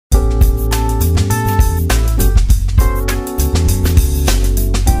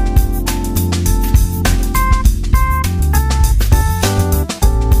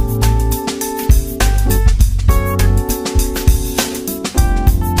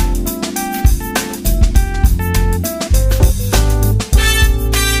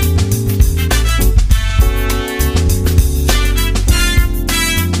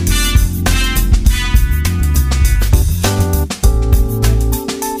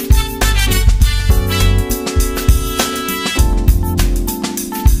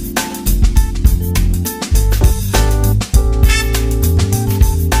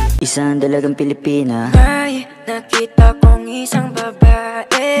dalagang Pilipina. May nakita kong isang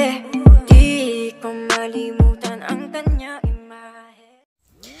babae, di ko malimutan ang kanya imahe.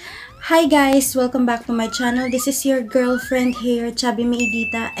 Hi guys! Welcome back to my channel. This is your girlfriend here, Chubby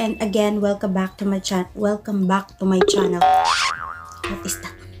Maidita, and again, welcome back to my channel. What is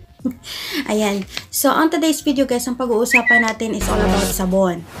that? Ayan. So, on today's video guys, ang pag-uusapan natin is all about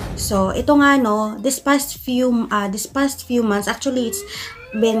sabon. So, ito nga no, this past few months, actually it's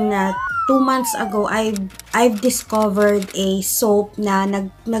been 2 months ago, I've discovered a soap na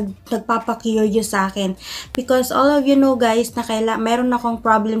nagpapa-curious sa akin. Because all of you know guys, na meron akong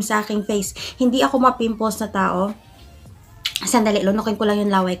problem sa aking face. Hindi ako ma-pimples na tao. Sandali, lunukin ko lang yung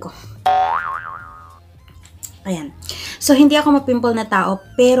laway ko. Ayan. So, hindi ako ma-pimple na tao,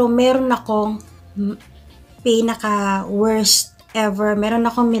 pero meron akong pinaka-worst ever. Meron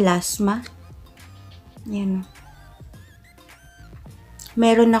akong melasma. Ayan.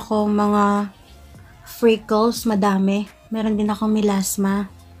 Meron akong mga freckles, madami. Meron din akong melasma.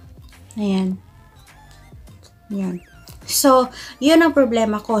 Ayan. Ayan. So, yun ang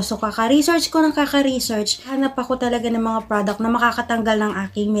problema ko. So, kaka-research ko ng kaka-research, hanap ako talaga ng mga product na makakatanggal ng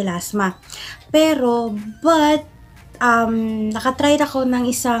aking melasma. Pero, nakatry ako ng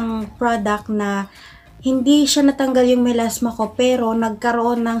isang product na hindi siya natanggal yung melasma ko, pero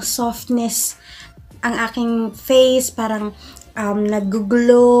nagkaroon ng softness ang aking face, parang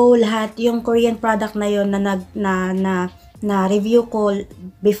nag-glow lahat yung Korean product na yun na review ko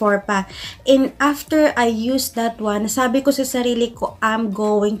before pa. And after I used that one, sabi ko sa sarili ko, I'm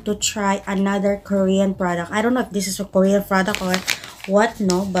going to try another Korean product. I don't know if this is a Korean product or what,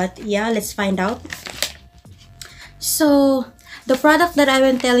 no, but yeah, let's find out. So, the product that I've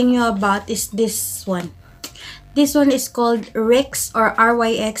been telling you about is this one. This one is called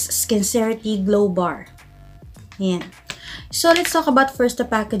RYXSkincerity GLOW BAR. Ayan. So, let's talk about first the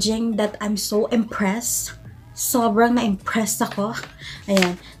packaging that I'm so impressed. Sobrang na-impressed ako.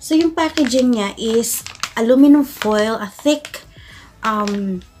 Ayan. So, yung packaging niya is aluminum foil, a thick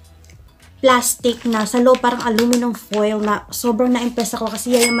plastic na sa loob parang aluminum foil na sobrang na-impressed ako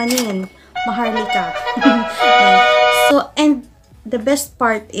kasi yayamanin. Maharlika. So, and the best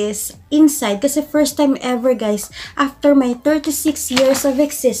part is inside, kasi first time ever guys, after my 36 years of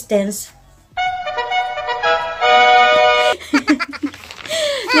existence,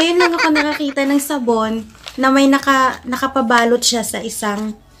 ngayon lang ako nakakita ng sabon na may nakapabalot siya sa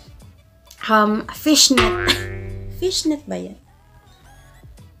isang fishnet. Fishnet ba yan?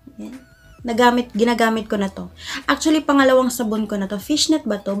 Yan. Ginagamit ko na to. Actually, pangalawang sabon ko na to. Fishnet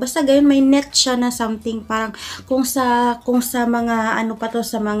ba to? Basta gayon, may net siya na something. Parang kung sa mga ano pa to,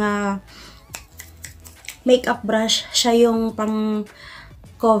 sa mga makeup brush, siya yung pang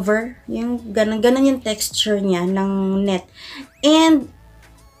cover. Yung ganun yung texture niya ng net. And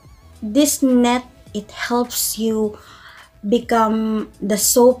this net, it helps you become the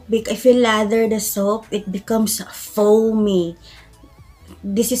soap. If you lather the soap, it becomes foamy.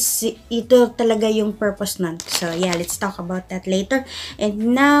 Ito talaga yung purpose nun. So, yeah, let's talk about that later.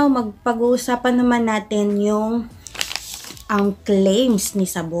 And now, magpag-uusapan naman natin yung ang claims ni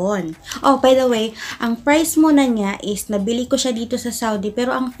sabon. Oh, by the way, ang price muna niya is, nabili ko siya dito sa Saudi,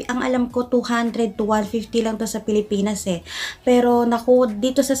 pero ang alam ko, 200 to 150 lang to sa Pilipinas eh. Pero,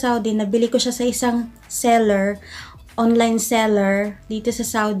 dito sa Saudi, nabili ko siya sa isang seller, online seller dito sa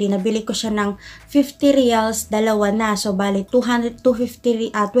Saudi. Nabili ko siya ng 50 reals, dalawa na. So, bali, 25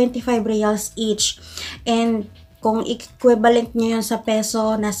 reals each. And, kung equivalent nyo yun sa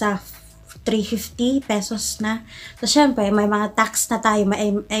peso, nasa 350 pesos na. So, syempre, may mga tax na tayo.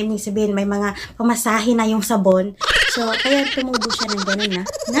 I mean sabihin, may mga pamasahe na yung sabon. So, kaya tumubo siya ng ganun na.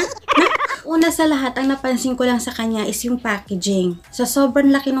 Una sa lahat, ang napansin ko lang sa kanya is yung packaging. So,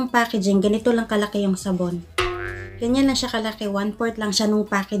 sobrang laki ng packaging. Ganito lang kalaki yung sabon. Ganyan lang siya kalaki. 1/4 lang siya nung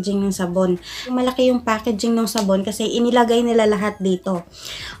packaging ng sabon. Malaki yung packaging ng sabon kasi inilagay nila lahat dito.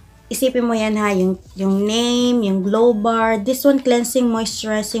 Isipin mo yan ha, yung name, yung glow bar. This one, cleansing,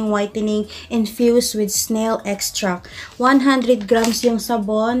 moisturizing, whitening, infused with snail extract. 100 grams yung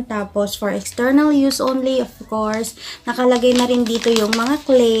sabon. Tapos, for external use only, of course. Nakalagay na rin dito yung mga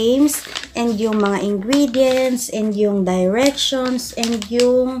claims, and yung mga ingredients, and yung directions, and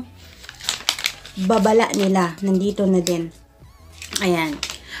yung babala nila. Nandito na din. Ayan.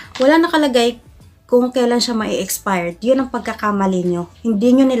 Wala nakalagay kung kailan siya ma-expired. Yun ang pagkakamali nyo.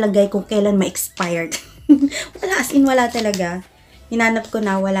 Hindi nyo nilagay kung kailan ma-expired. Wala, as in wala talaga. Hinanap ko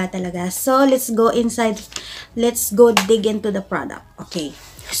na, wala talaga. So, let's go inside. Let's go dig into the product. Okay.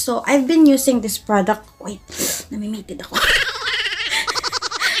 So, I've been using this product. Wait, namimitid ako.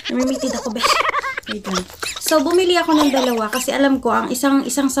 Namimitid ako, besh. Wait lang. So, bumili ako ng dalawa kasi alam ko, ang isang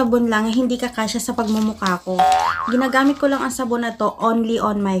sabon lang, hindi kakasya sa pagmumukha ko. Ginagamit ko lang ang sabon na to only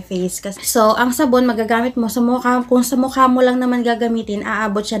on my face. So, ang sabon, magagamit mo sa mukha. Kung sa mukha mo lang naman gagamitin,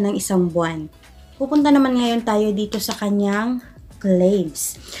 aabot siya ng 1 buwan. Pupunta naman ngayon tayo dito sa kanyang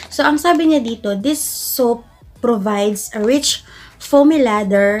claims. So, ang sabi niya dito, this soap provides a rich foamy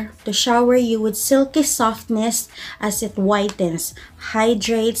lather to shower you with silky softness as it whitens,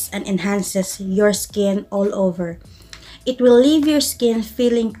 hydrates, and enhances your skin all over. It will leave your skin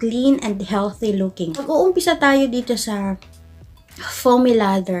feeling clean and healthy looking. Mag-uumpisa tayo dito sa foamy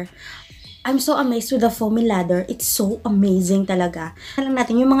lather. I'm so amazed with the foamy lather. It's so amazing talaga. Alam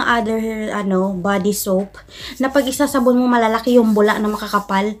natin, yung mga other body soap, na pag isasabon mo malalaki yung bula na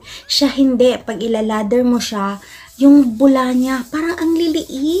makakapal, siya hindi. Pag ilalather mo siya, yung bula niya, parang ang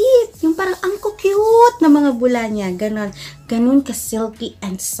liliit. Yung parang ang cute na mga bula niya. Ganon. Ganon ka-silky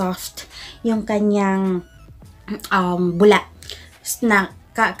and soft yung kanyang bula. Na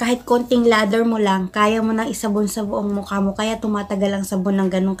kahit konting lather mo lang, kaya mo nang isabon sa buong mukha mo. Kaya tumatagal ang sabon ng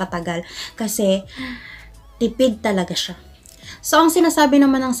ganong katagal. Kasi, tipid talaga siya. So, ang sinasabi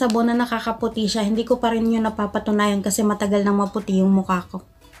naman ng sabon na nakakaputi siya, hindi ko pa rin yun napapatunayan kasi matagal nang maputi yung mukha ko.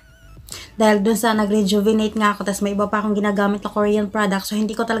 Dahil dun sa nag-rejuvenate nga ako, tas may iba pa akong ginagamit na Korean product, so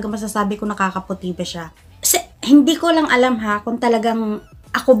hindi ko talaga masasabi kung nakakaputi ba siya. Kasi, hindi ko lang alam ha, kung talagang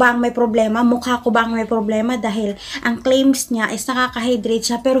ako ba ang may problema, mukha ko ba ang may problema, dahil ang claims niya is nakaka-hydrate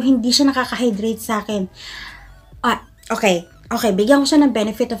siya, pero hindi siya nakaka-hydrate sa akin. Okay, bigyan ko siya ng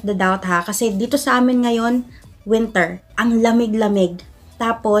benefit of the doubt ha, kasi dito sa amin ngayon, winter, ang lamig-lamig.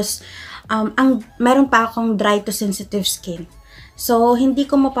 Tapos, meron pa akong dry to sensitive skin. So, hindi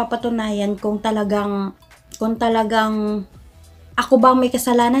ko mapapatunayan kung talagang ako ba ang may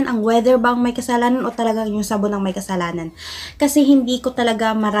kasalanan, ang weather ba ang may kasalanan, o talagang yung sabon ang may kasalanan. Kasi hindi ko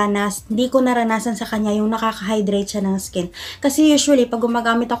naranasan sa kanya yung nakaka-hydrate siya ng skin. Kasi usually, pag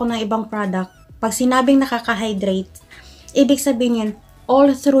gumagamit ako ng ibang product, pag sinabing nakaka-hydrate, ibig sabihin yun,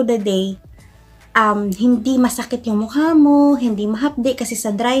 all through the day, hindi masakit yung mukha mo, hindi mahapdi kasi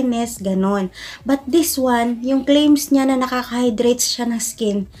sa dryness, ganon. But this one, yung claims niya na nakaka-hydrate siya ng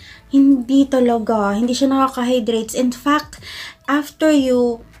skin, hindi talaga, hindi siya nakaka-hydrate. In fact, after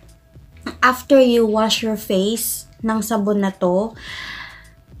you wash your face ng sabon na to,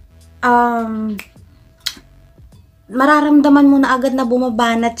 mararamdaman mo na agad na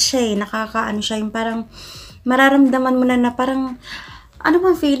bumabanat siya eh, nakakaano siya, yung parang mararamdaman mo na parang ano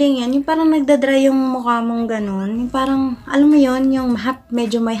bang feeling yan? Yung parang nagdadry yung mukha mong ganun. Yung parang, alam mo yon, yung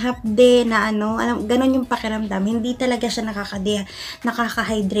medyo may hapde na ganun yung pakiramdam. Hindi talaga siya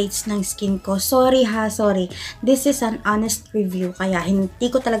nakaka-hydrates ng skin ko. Sorry ha, sorry. This is an honest review. Kaya hindi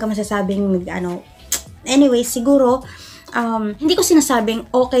ko talaga masasabing Anyway, siguro, hindi ko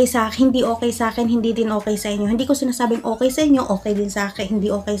sinasabing okay sa akin, hindi okay sa akin, hindi din okay sa inyo. Hindi ko sinasabing okay sa inyo, okay din sa akin,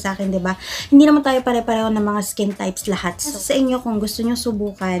 hindi okay sa akin, 'di ba? Hindi naman tayo pare-pareho ng mga skin types lahat. So, sa inyo kung gusto niyo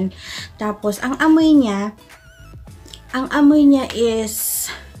subukan. Tapos ang amoy niya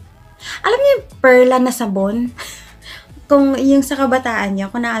is alam niyo yung perla na sabon? Kung yung sa kabataan niyo,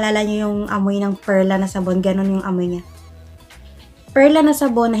 kung naalala niyo yung amoy ng perla na sabon, ganun yung amoy niya. Perla na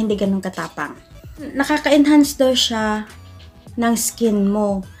sabon na hindi ganun katapang. Nakaka-enhance daw siya ng skin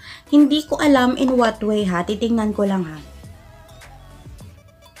mo. Hindi ko alam in what way ha. Titingnan ko lang ha.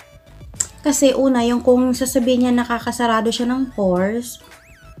 Kasi una, yung kung sasabihin niya nakakasarado siya ng pores,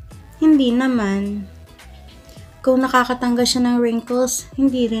 hindi naman. Kung nakakatanggal siya ng wrinkles,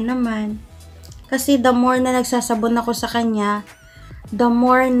 hindi rin naman. Kasi the more na nagsasabon ako sa kanya, the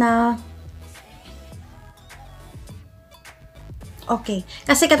more na okay.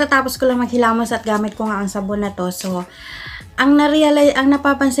 Kasi katatapos ko lang maghilamos at gamit ko nga ang sabon na to. So, ang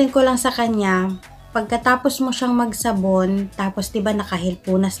napapansin ko lang sa kanya, pagkatapos mo siyang magsabon, tapos diba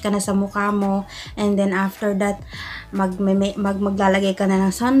nakahilpunas ka na sa mukha mo, and then after that, maglalagay ka na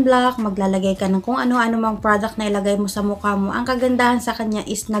ng sunblock, maglalagay ka ng kung ano-ano mang product na ilagay mo sa mukha mo. Ang kagandahan sa kanya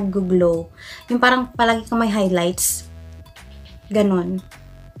is nag-glow. Yung parang palagi kang may highlights. Ganon.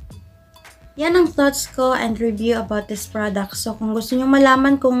 Yan ang thoughts ko and review about this product. So, kung gusto nyo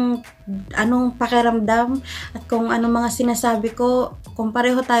malaman kung anong pakiramdam at kung anong mga sinasabi ko, kung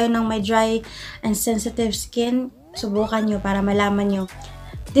pareho tayo ng may dry and sensitive skin, subukan nyo para malaman nyo.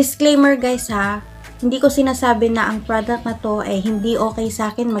 Disclaimer guys ha, hindi ko sinasabi na ang product na to ay hindi okay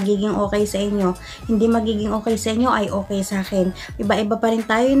sa akin, magiging okay sa inyo. Hindi magiging okay sa inyo ay okay sa akin. Iba-iba pa rin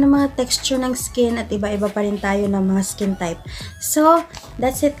tayo ng mga texture ng skin at iba-iba pa rin tayo ng mga skin type. So,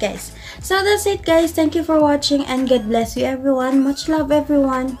 that's it guys. Thank you for watching and God bless you everyone. Much love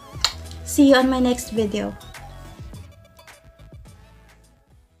everyone. See you on my next video.